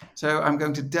 So I'm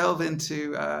going to delve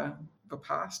into the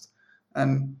past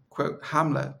and quote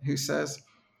Hamlet, who says,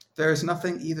 "There is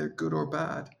nothing either good or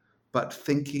bad, but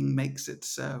thinking makes it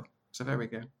so." So there we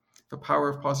go. The power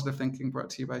of positive thinking, brought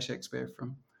to you by Shakespeare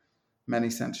from many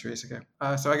centuries ago.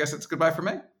 So I guess it's goodbye from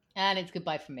me. And it's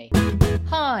goodbye from me.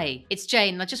 Hi, it's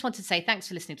Jane. And I just wanted to say thanks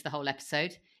for listening to the whole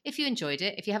episode. If you enjoyed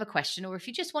it, if you have a question, or if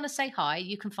you just want to say hi,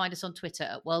 you can find us on Twitter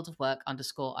at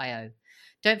worldofwork_IO.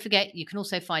 Don't forget, you can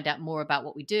also find out more about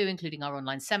what we do, including our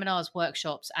online seminars,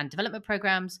 workshops, and development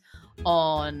programs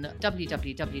on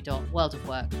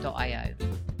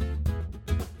www.worldofwork.io.